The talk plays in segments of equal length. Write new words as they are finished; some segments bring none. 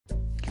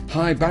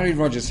Hi, Barry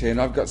Rogers here,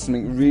 and I've got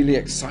something really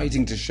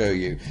exciting to show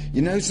you.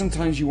 You know,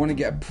 sometimes you want to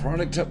get a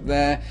product up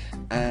there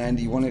and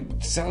you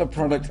want to sell a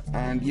product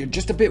and you're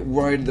just a bit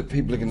worried that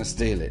people are going to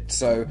steal it.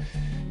 So,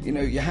 you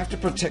know, you have to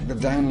protect the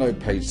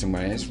download page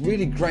somewhere. And it's a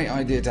really great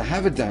idea to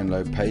have a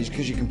download page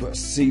because you can put a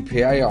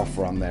CPA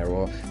offer on there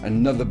or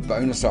another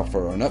bonus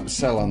offer or an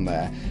upsell on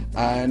there.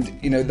 And,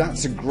 you know,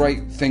 that's a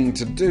great thing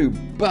to do.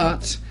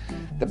 But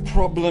the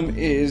problem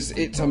is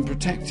it's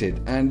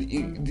unprotected, and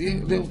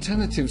the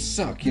alternatives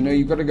suck. You know,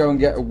 you've got to go and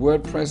get a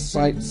WordPress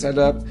site set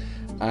up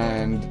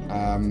and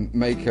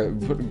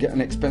get an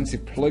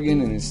expensive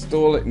plugin and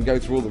install it and go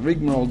through all the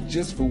rigmarole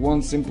just for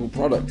one simple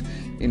product.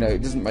 You know,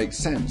 it doesn't make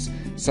sense.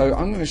 So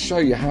I'm going to show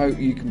you how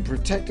you can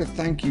protect a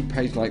thank you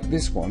page like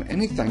this one,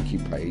 any thank you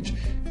page,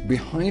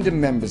 behind a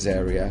members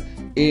area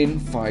in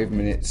 5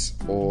 minutes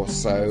or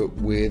so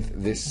with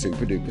this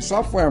super duper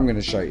software I'm going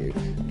to show you.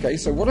 Okay,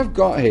 so what I've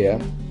got here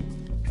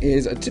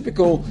is a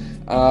typical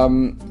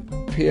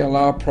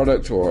PLR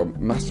product or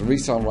master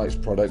resale rights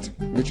product,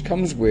 which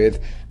comes with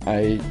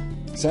a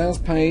sales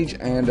page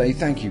and a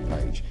thank you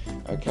page.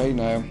 Okay,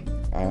 now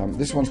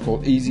this one's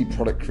called Easy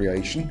Product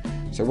Creation.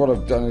 So what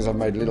I've done is I've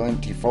made a little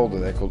empty folder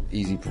there called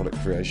Easy Product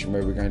Creation,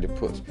 where we're going to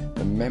put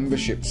the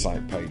membership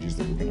site pages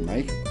that we're going to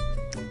make,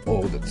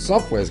 or that the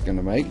software is going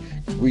to make,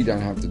 because we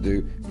don't have to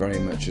do very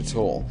much at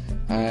all.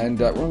 And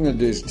what I'm going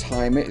to do is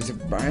time it. It's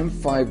around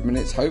 5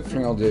 minutes.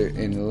 Hopefully I'll do it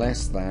in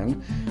less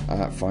than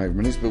 5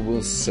 minutes, but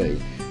we'll see.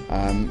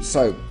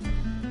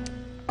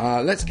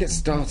 Let's get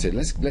started.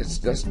 Let's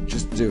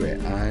just do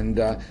it. And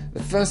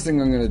the first thing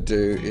I'm going to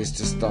do is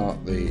to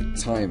start the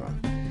timer.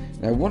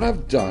 Now what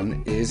I've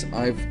done is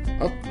I've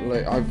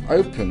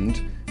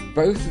opened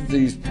both of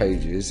these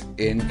pages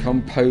in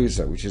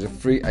Composer, which is a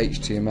free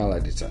HTML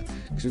editor,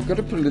 because we've got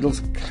to put a little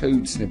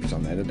code snippet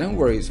on there. Now, don't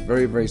worry, it's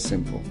very, very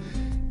simple.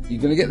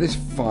 You're going to get this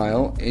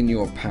file in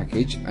your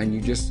package, and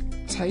you just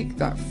take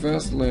that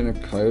first line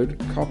of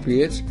code,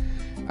 copy it,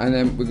 and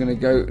then we're going to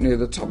go near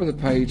the top of the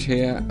page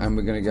here, and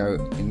we're going to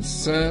go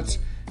Insert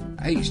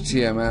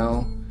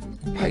HTML,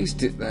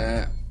 paste it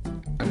there,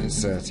 and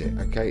insert it.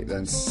 Okay,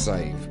 then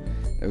save.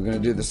 We're going to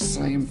do the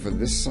same for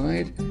this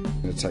side.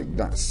 I'm going to take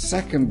that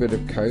second bit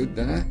of code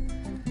there,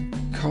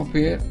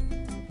 copy it,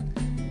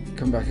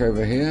 come back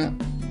over here,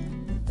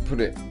 put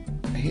it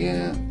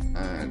here,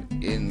 and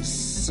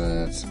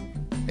insert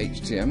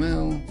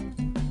HTML,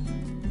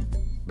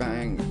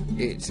 bang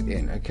it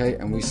in. Okay,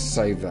 and we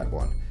save that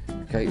one.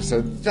 Okay, so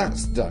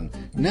that's done.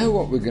 Now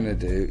what we're going to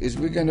do is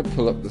we're going to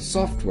pull up the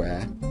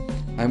software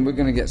and we're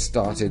going to get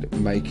started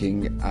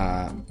making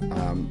our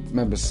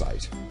member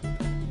site.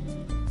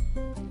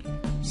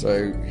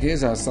 So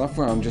here's our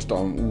software. I'm just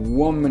on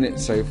 1 minute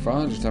so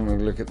far, just having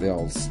a look at the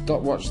old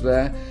stopwatch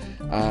there.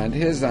 And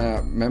here's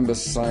our member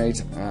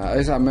site.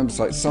 Here's our member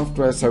site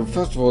software. So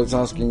first of all, it's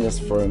asking us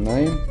for a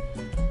name.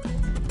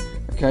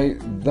 Okay,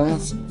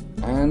 that,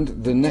 and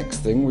the next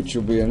thing, which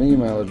will be an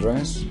email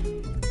address,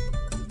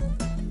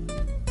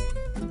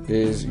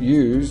 is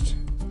used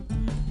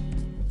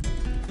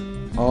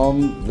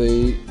on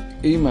the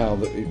email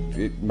that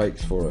it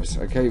makes for us.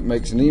 Okay, it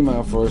makes an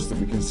email for us that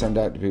we can send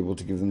out to people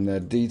to give them their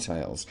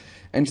details.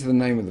 Enter the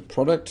name of the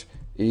product,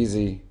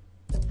 Easy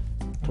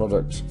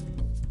Product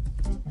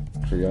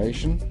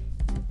Creation,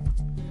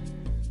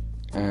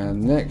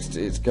 and next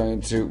it's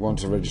going to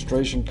want a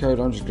registration code.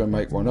 I'm just going to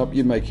make one up.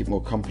 You make it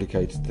more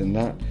complicated than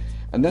that.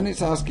 And then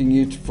it's asking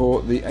you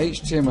for the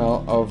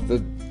HTML of the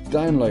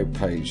download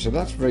page. So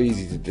that's very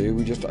easy to do.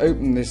 We just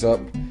open this up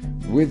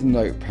with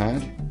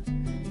Notepad.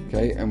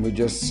 Okay, and we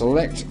just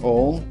select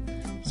all.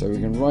 So we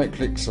can right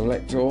click,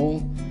 select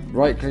all,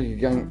 right click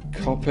again,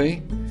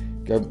 copy,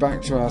 go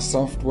back to our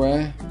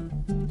software,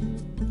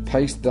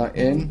 paste that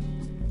in,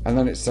 and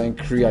then it's saying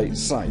create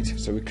site.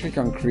 So we click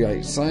on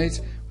create site.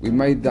 We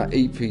made that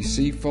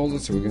EPC folder,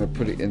 so we're going to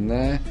put it in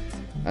there,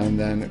 and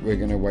then we're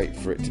going to wait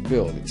for it to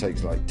build. It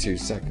takes like 2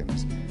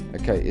 seconds.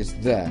 Okay, it's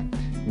there.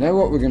 Now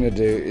what we're going to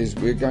do is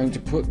we're going to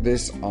put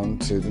this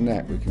onto the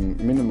net. We can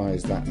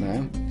minimize that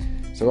now.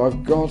 So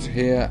I've got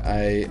here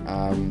a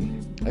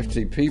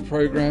FTP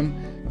program.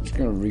 I'm just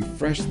going to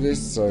refresh this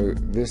so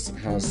this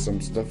has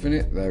some stuff in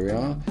it. There we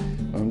are.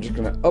 I'm just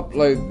going to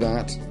upload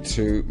that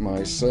to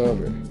my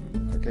server.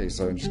 Okay,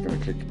 so I'm just going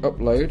to click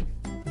upload.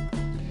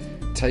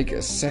 Take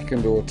a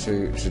second or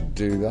two to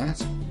do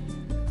that.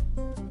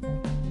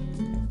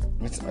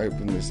 Let's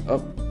open this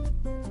up.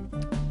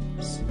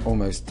 It's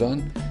almost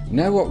done.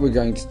 Now what we're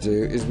going to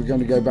do is we're going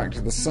to go back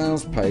to the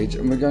sales page,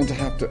 and we're going to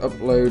have to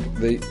upload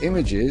the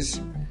images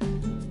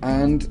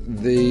and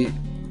the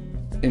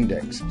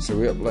index. So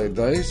we upload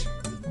those.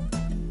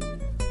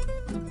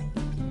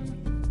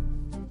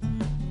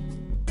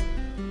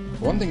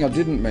 One thing I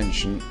didn't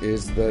mention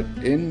is that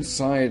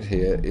inside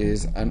here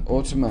is an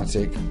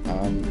automatic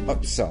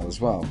upsell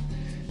as well,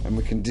 and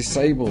we can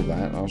disable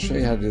that. I'll show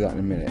you how to do that in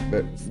a minute.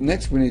 But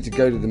next we need to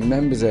go to the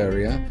members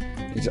area.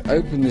 We need to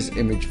open this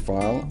image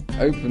file,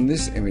 open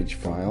this image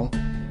file,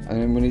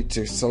 and then we need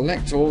to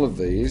select all of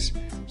these.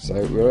 So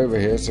we're over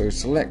here, so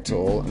select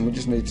all, and we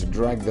just need to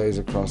drag those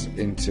across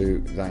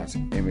into that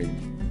image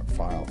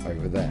file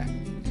over there.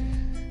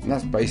 And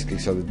that's basically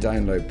so the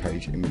download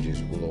page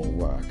images will all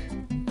work.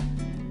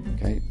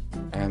 Okay,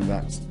 and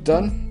that's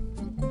done.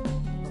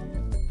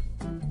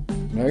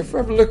 Now if we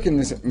have a look in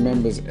this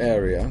members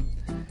area,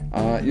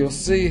 you'll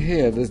see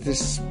here there's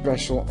this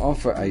special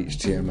offer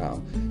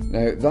HTML.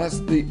 Now that's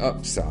the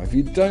upsell. If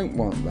you don't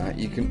want that,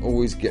 you can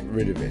always get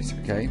rid of it.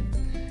 Okay,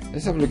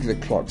 let's have a look at the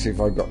clock, see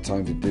if I've got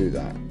time to do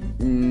that.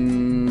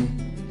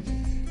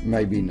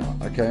 Maybe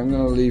not. Okay, I'm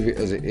going to leave it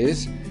as it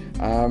is.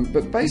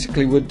 But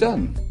basically we're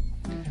done.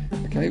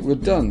 Okay, we're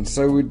done.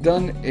 So we're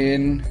done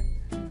in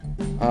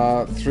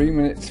 3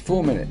 minutes,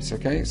 4 minutes.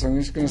 Okay, so I'm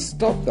just going to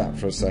stop that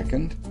for a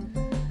second.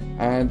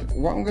 And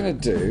what I'm going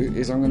to do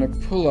is I'm going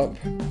to pull up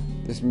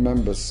this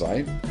members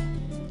site.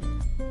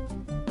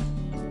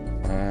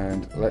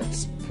 And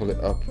let's pull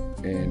it up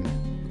in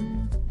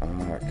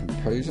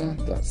Composer.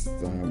 That's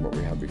what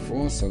we had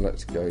before. So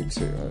let's go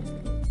to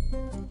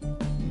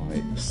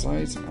my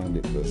site, and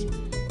it was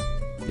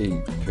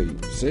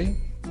EPC.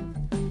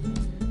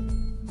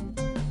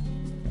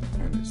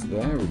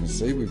 There we can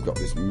see we've got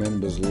this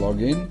members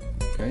login.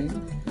 Okay,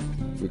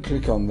 if we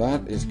click on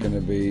that, it's going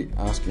to be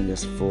asking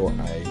us for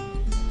a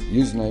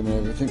username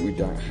and everything. We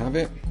don't have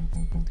it,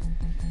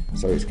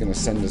 so it's going to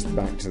send us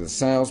back to the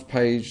sales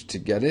page to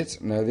get it.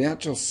 Now the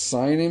actual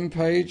sign-in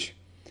page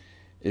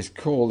is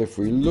called, if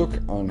we look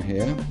on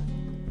here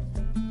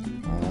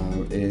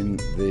in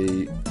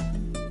the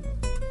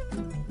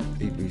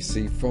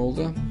EPC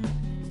folder,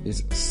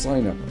 is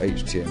sign up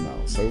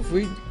HTML. So if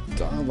we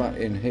dial that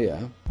in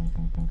here,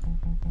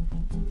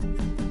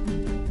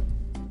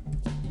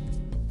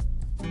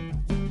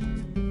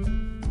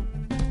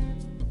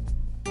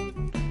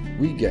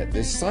 we get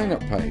this sign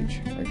up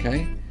page.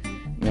 Okay,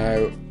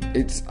 now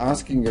it's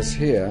asking us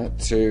here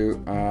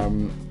to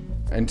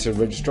enter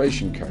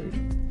registration code.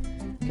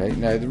 Okay,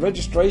 now the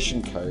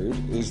registration code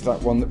is that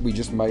one that we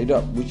just made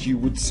up, which you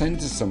would send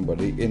to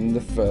somebody in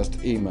the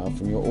first email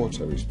from your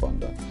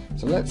autoresponder.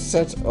 So let's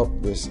set up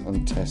this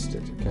and test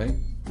it. Okay,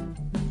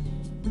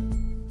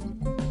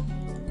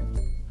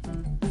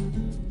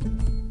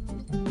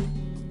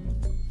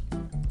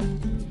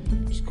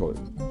 just call it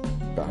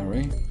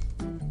Barry.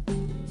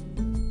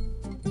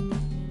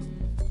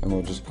 And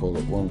we'll just call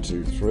it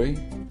 123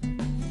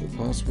 for the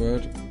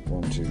password,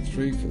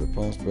 123 for the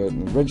password,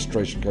 and the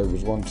registration code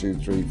was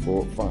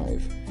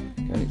 12345.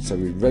 Okay, so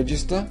we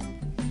register.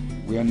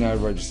 We are now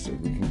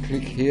registered. We can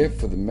click here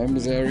for the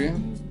members area.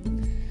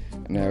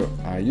 Now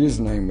our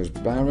username was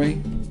Barry,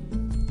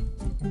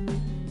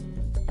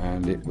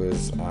 and it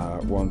was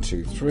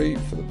 123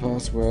 for the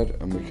password,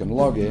 and we can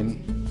log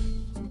in.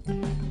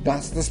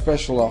 That's the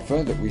special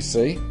offer that we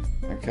see.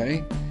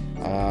 Okay.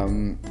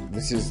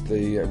 This is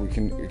the we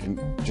can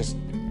just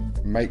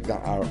make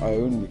that our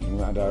own. We can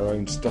add our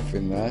own stuff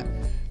in there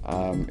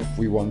if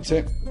we want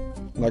it.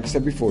 Like I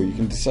said before, you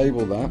can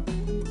disable that,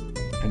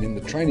 and in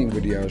the training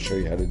video I'll show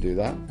you how to do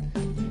that.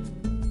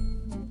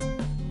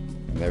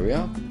 And there we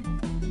are,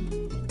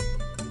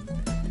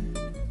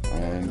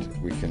 and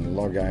we can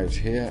log out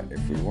here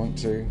if we want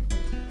to,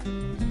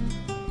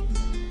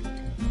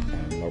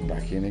 and log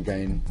back in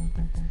again.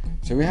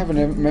 So we have a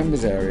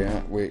members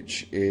area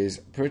which is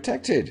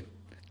protected.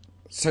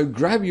 So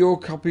grab your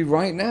copy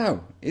right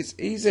now. It's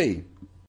easy.